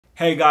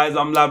Hey guys,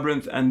 I'm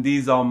Labrinth and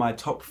these are my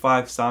top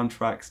 5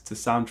 soundtracks to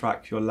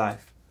soundtrack your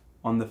life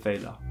on the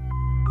fader.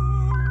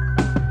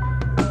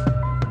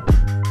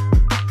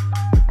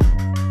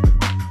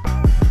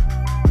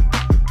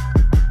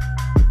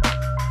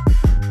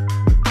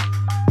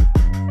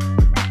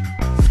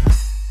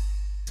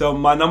 So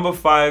my number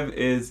 5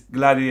 is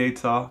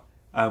Gladiator,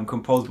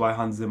 composed by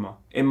Hans Zimmer.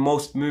 In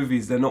most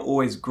movies, they're not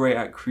always great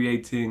at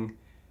creating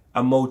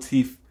a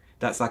motif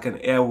that's like an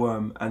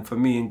earworm, and for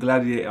me in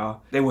Gladiator,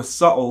 they were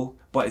subtle,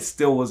 but it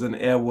still was an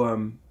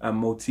earworm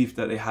motif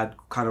that they had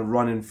kind of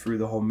running through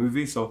the whole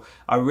movie. So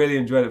I really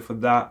enjoyed it for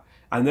that,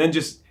 and then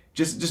just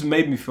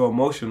made me feel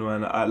emotional.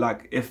 And I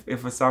like if a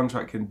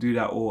soundtrack can do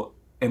that or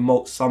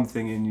emote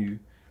something in you,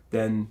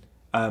 then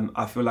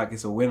I feel like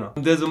it's a winner.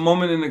 There's a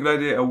moment in the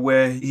Gladiator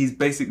where he's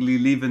basically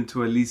leaving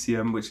to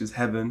Elysium, which is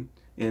heaven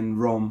in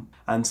Rome,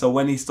 and so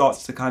when he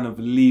starts to kind of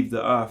leave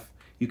the earth,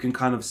 you can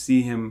kind of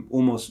see him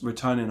almost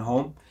returning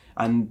home.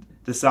 And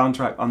the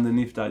soundtrack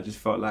underneath that just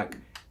felt like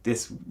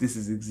this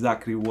is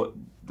exactly what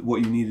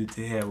you needed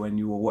to hear when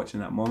you were watching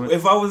that moment.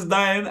 If I was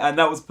dying and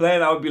that was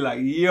playing, I would be like,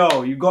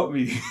 yo, you got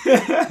me.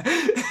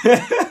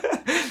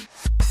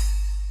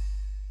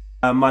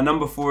 My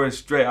number 4 is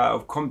Straight Out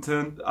of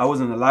Compton. I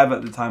wasn't alive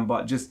at the time,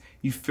 but just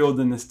you feel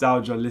the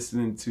nostalgia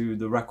listening to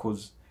the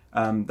records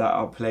that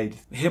are played.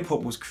 Hip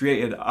hop was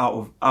created out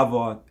of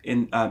other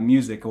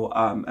music or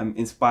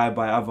inspired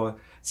by other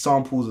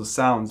samples or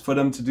sounds. For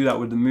them to do that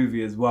with the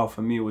movie as well,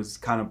 for me, was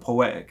kind of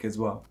poetic as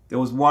well. There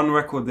was one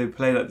record they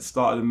played at the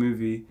start of the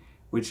movie,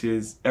 which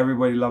is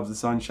Everybody Loves the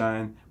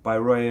Sunshine by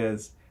Roy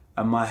Ayers,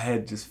 and my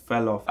head just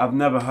fell off. I've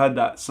never heard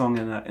that song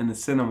in the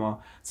cinema,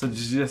 so to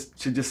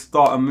just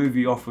start a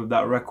movie off of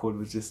that record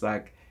was just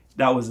like,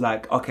 that was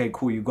like, okay,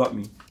 cool, you got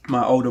me.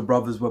 My older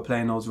brothers were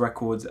playing those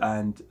records,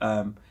 and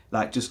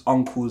like just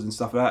uncles and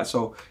stuff like that,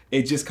 so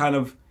it just kind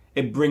of,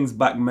 it brings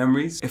back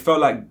memories. It felt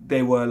like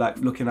they were like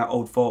looking at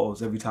old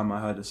photos every time I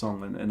heard a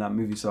song in that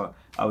movie, so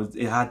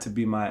it had to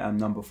be my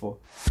number 4.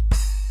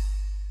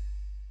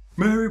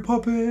 Mary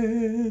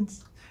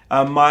Poppins!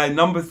 My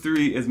number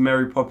 3 is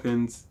Mary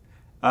Poppins.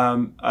 A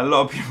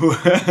lot of people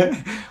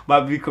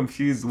might be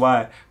confused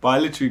why, but I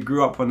literally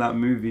grew up on that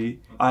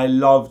movie. I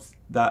loved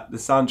that the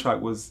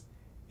soundtrack was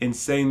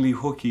insanely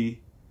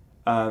hooky,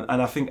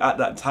 and I think at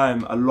that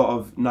time a lot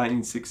of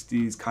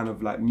 1960s kind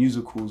of like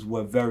musicals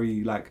were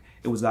very like,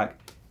 it was like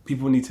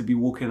people need to be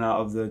walking out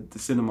of the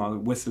cinema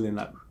whistling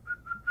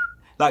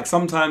like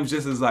sometimes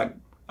just as like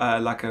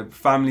a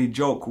family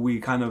joke, we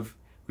kind of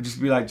would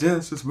just be like,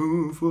 just a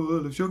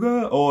spoonful of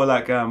sugar, or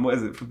like what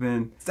is it,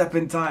 flipping step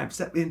in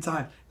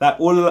time. Like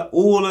all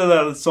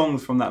of the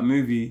songs from that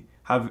movie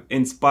have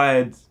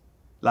inspired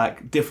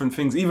like different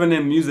things, even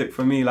in music.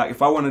 For me, like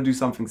if I want to do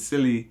something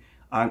silly,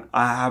 I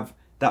have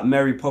that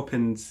Mary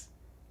Poppins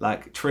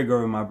like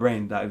trigger in my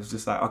brain that it was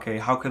just like, okay,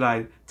 how could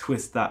I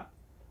twist that,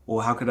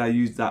 or how could I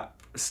use that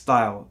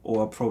style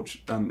or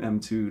approach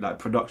to like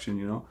production,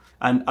 you know?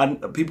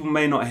 And people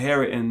may not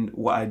hear it in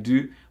what I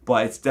do,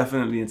 but it's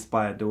definitely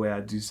inspired the way I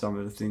do some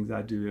of the things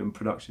I do in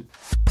production.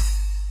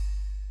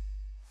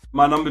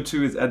 My number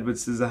 2 is Edward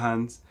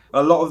Scissorhands.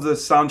 A lot of the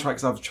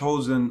soundtracks I've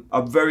chosen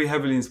are very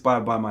heavily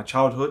inspired by my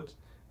childhood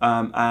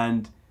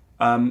and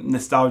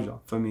nostalgia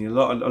for me. A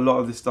lot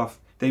of this stuff,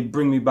 they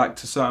bring me back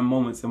to certain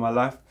moments in my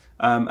life.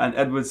 And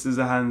Edward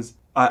Scissorhands,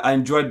 I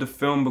enjoyed the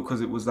film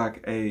because it was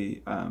like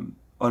an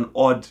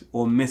odd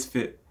or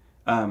misfit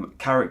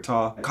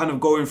character kind of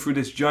going through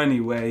this journey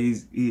where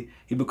he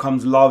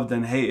becomes loved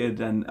and hated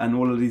and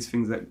all of these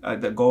things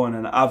that go on,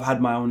 and I've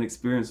had my own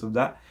experience of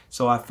that.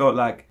 So I felt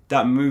like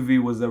that movie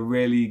was a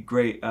really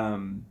great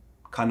kind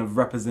of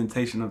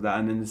representation of that.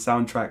 And in the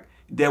soundtrack,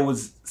 there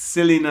was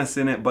silliness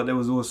in it, but there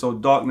was also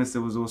darkness,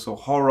 there was also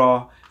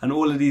horror, and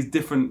all of these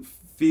different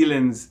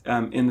feelings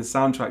in the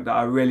soundtrack that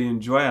I really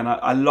enjoy. And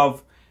I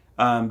love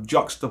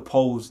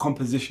juxtaposed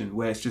composition,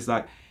 where it's just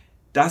like,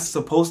 that's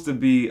supposed to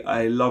be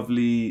a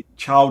lovely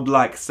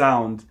childlike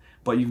sound,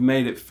 but you've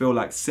made it feel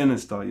like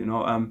sinister, you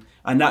know?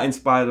 And that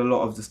inspired a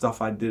lot of the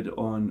stuff I did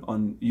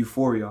on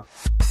Euphoria.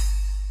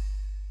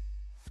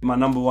 My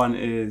number 1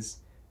 is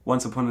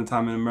Once Upon a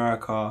Time in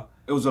America.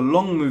 It was a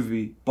long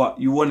movie, but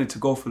you wanted to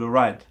go for the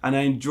ride. And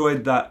I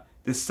enjoyed that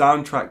the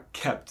soundtrack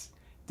kept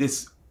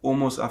this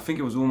almost, I think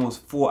it was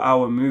almost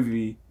 4-hour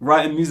movie.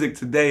 Writing music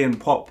today in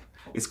pop,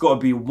 it's got to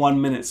be a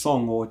 1-minute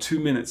song or a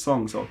 2-minute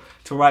song. So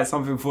to write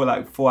something for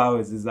like 4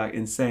 hours is like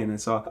insane. And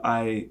so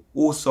I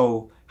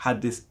also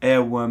had this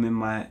earworm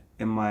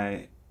in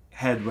my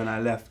head when I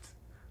left.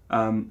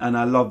 And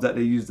I love that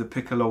they used the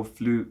piccolo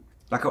flute.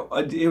 Like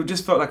it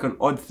just felt like an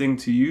odd thing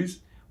to use,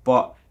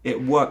 but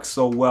it worked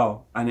so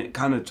well, and it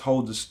kind of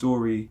told the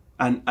story.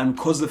 And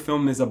because the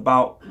film is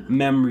about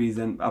memories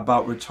and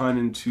about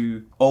returning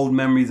to old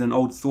memories and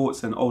old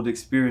thoughts and old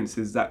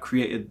experiences that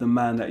created the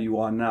man that you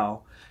are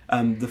now,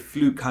 the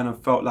flute kind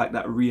of felt like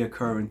that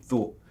reoccurring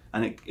thought,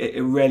 and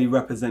it really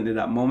represented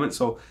that moment.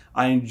 So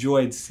I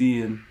enjoyed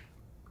seeing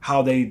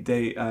how they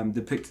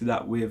depicted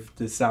that with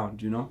the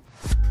sound, you know?